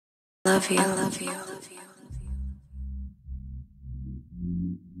Love you. I love you.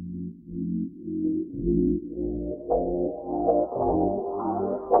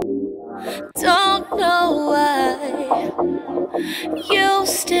 Don't know why you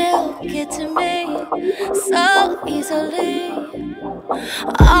still get to me so easily.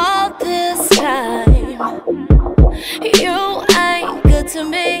 All this time, you ain't good to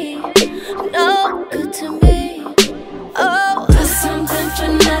me, no good to me. Oh, for something for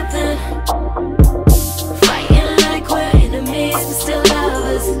nothing, fighting like we're enemies but still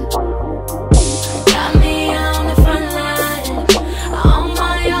lovers. Got me on the front line, on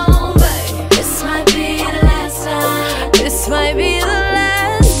my own, babe. This might be the last time. This might be the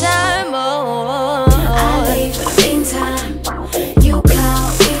last time. Oh, I leave for the meantime. You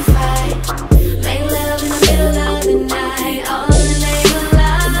call, we fight, make love in the middle of the night, all in the name of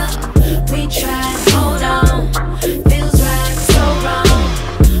love. We try to hold on, feels right, so wrong.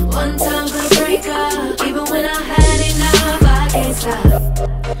 One time for the breakup, even when I had enough, I can't stop.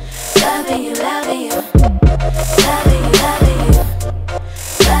 Loving you, loving you, loving you, loving you,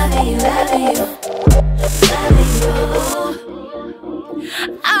 loving you, loving you, loving you.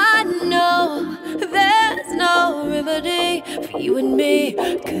 I know there's no remedy for you and me.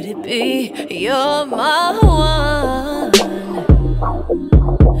 Could it be you're my one?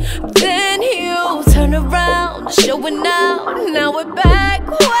 Then you turn around, showing out. Now we're back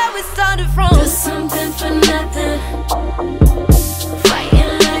where we started from. Do something for nothing,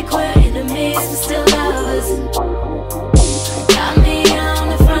 fighting like we're enemies but still lovers. Got me on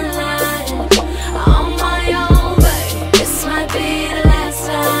the front line, on my own, babe. This might be the last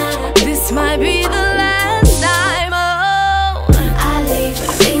time. This might be the last time. Oh, I leave for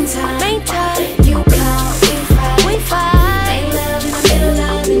the meantime. You call, we fight, make love in the middle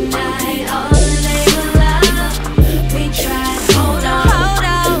of the night, all in the name of love. We try to hold on,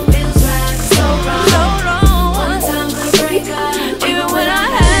 feels right, so wrong. One time for the breakup, even when I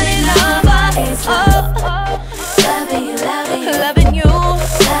had enough, I can't stop. Loving you, loving you, loving you,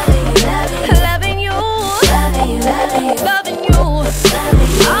 loving you, loving you, loving you, loving you, loving you, loving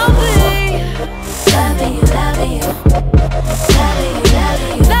you. I'll be loving you, loving you, loving you, loving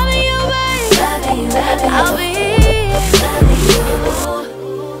you, loving you, babe. Loving you, loving you. I'll be loving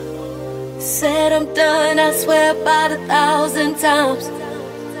you. Said I'm done, I swear about 1,000 times.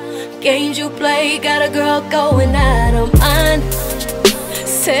 Games you play, got a girl going out of mine.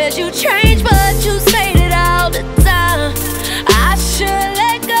 Said you changed, but you said